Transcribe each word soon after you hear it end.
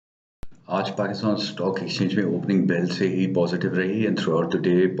आज Pakistan stock exchange में opening bell से ही पॉजिटिव रही and through out the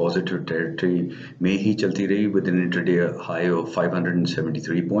day positive territory में ही चलती रही with in intraday high of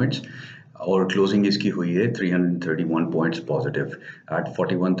 573 points और क्लोजिंग इसकी हुई है 331 पॉइंट्स पॉजिटिव एट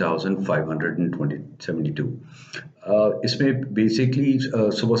 41,572। इसमें बेसिकली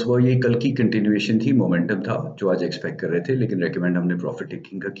सुबह सुबह ये कल की कंटिन्यूएशन थी, मोमेंटम था जो आज एक्सपेक्ट कर रहे थे, लेकिन रेकमेंड हमने प्रॉफिट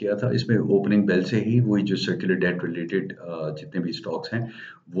टेकिंग का किया था। इसमें ओपनिंग बेल से ही वही जो सर्कुलर डेट रिलेटेड जितने भी स्टॉक्स हैं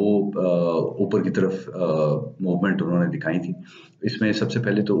वो ऊपर की तरफ मूवमेंट उन्होंने दिखाई थी। इसमें सबसे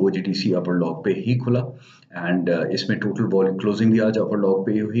पहले तो OGDC अपर लॉक पे ही खुला एंड इसमें टोटल वॉल्यूम क्लोजिंग भी आज अपर लॉक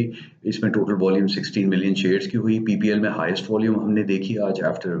पे ही हुई। इसमें टोटल वॉल्यूम 16 मिलियन शेयर्स की हुई। PPL में हाईएस्ट वॉल्यूम हमने देखी आज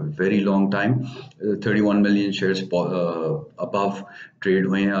after very long time, 31 million shares above trade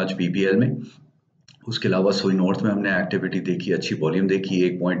हुए हैं आज PPL में। उसके अलावा सोई नॉर्थ में हमने एक्टिविटी देखी, अच्छी वॉल्यूम देखी,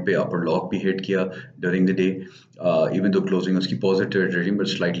 एक पॉइंट पे अपर लॉक भी हिट किया during the day, even though closing उसकी positive trading but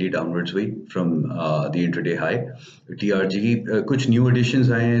slightly downwards हुई from the intraday high. TRG कुछ न्यू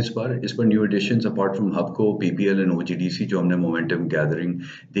एडिशंस आए हैं इस पर new editions apart from हबको, PPL and OGDC जो हमने मोमेंटम गैदरिंग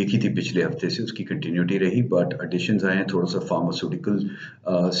देखी थी पिछले हफ्ते से उसकी कंटिन्यूटी रही, बट एडिशंस आए हैं। थोड़ा सा फार्मास्यूटिकल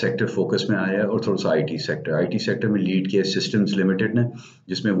सेक्टर फोकस में आया है और थोड़ा सा IT सेक्टर में लीड किया सिस्टम्स लिमिटेड ने,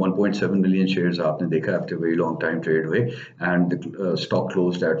 जिसमें 1.7 मिलियन शेयर्स आपने देखा after very long time trade हुए and stock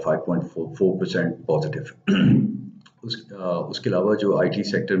closed eight 5.44% positive. उसके अलावा जो IT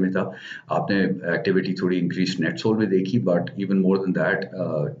सेक्टर में था आपने एक्टिविटी थोड़ी इंक्रीज नेट सोल में देखी, but even more than that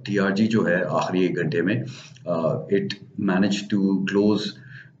TRG जो है आखिरी एक घंटे में इट मैनेज टू क्लोज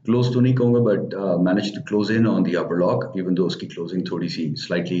तो नहीं कहूँगा but manage to close in on the upper lock, even though उसकी क्लोजिंग थोड़ी सी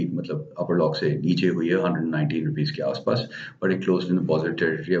स्लाइटली मतलब अपर लॉक से नीचे हुई है 119 रुपीज़ के आसपास, but it close in the positive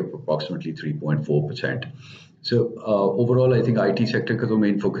territory of approximately 3.4%। So overall I think IT sector का तो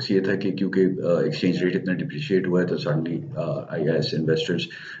मेन फोकस ये था कि क्योंकि एक्सचेंज रेट इतना डिप्रिशिएट हुआ है तो suddenly I guess investors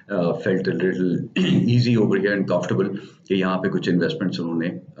felt a little easy over here and comfortable कि यहाँ पे कुछ इन्वेस्टमेंट्स उन्होंने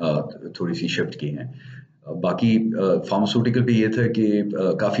थोड़ी सी शिफ्ट की हैं। बाकी फार्मास्यूटिकल भी ये था कि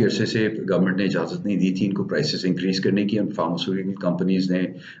काफ़ी अरसे से गवर्नमेंट ने इजाज़त नहीं दी थी इनको प्राइसेस इंक्रीज करने की, और फार्मास्यूटिकल कंपनीज ने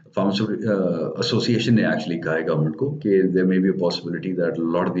एसोसिएशन ने एक्चुअली कहा है गवर्नमेंट को कि there may be a possibility that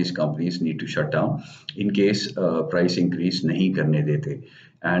lot of these companies need to shut down in case price increase नहीं करने देते।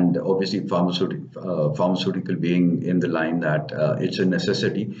 And obviously pharmaceutical being in the line that it's a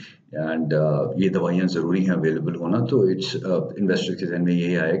necessity and ये दवाइयाँ ज़रूरी हैं available होना, तो it's investor के जहन में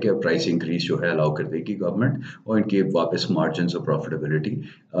ये आया कि प्राइस इंक्रीज जो है अलाउ कर देगी गवर्नमेंट और इनके वापस मार्जिन और प्रॉफिटेबिलिटी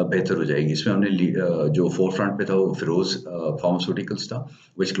बेहतर हो जाएगी। इसमें हमने जो फोर फ्रंट पे था वो फिरोज फार्मास्यूटिकल्स था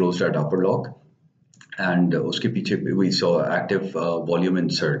विच closed at upper lock and उसके पीछे we saw active volume in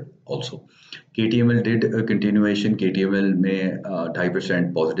shirt also. KTML did continuation, KTML में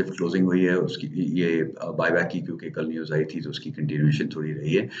 2.5% पॉजिटिव क्लोजिंग हुई है उसकी, ये बायबैक की क्योंकि कल न्यूज़ आई थी तो उसकी कंटिन्यूएशन थोड़ी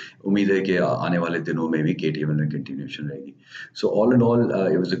रही है। उम्मीद है कि आने वाले दिनों में भी KTML में कंटिन्यूएशन रहेगी। So all in all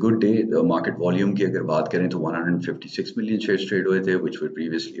it was a good day. Market volume की अगर बात करें तो 156 मिलियन शेयर्स ट्रेड हुए थे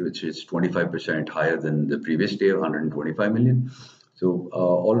which is 25% higher than the previous day 125 million. So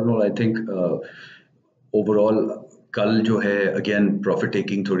all in all I think overall कल जो है अगेन प्रॉफिट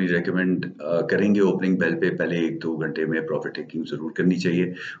टेकिंग थोड़ी रेकमेंड करेंगे ओपनिंग बेल पे, पहले 1-2 घंटे में प्रॉफिट टेकिंग ज़रूर करनी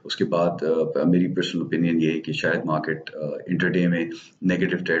चाहिए। उसके बाद मेरी पर्सनल ओपिनियन ये है कि शायद मार्केट इंटरडे में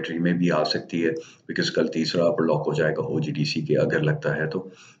नेगेटिव टेरिटरी में भी आ सकती है बिकॉज कल तीसरा अपर लॉक हो जाएगा OGDC के अगर लगता है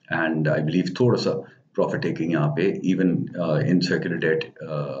तो, एंड आई बिलीव थोड़ा सा प्रॉफिट टेकिंग यहाँ पे even in circular debt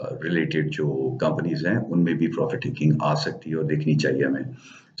related जो कंपनीज हैं उनमें भी प्रॉफिट टेकिंग आ सकती है और देखनी चाहिए हमें।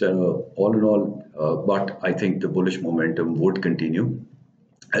 So all in all, but I think the bullish momentum would continue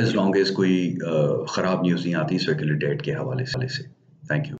as long as कोई खराब न्यूज़ नहीं आती सर्कुलर डेट के हवाले से। Thank you.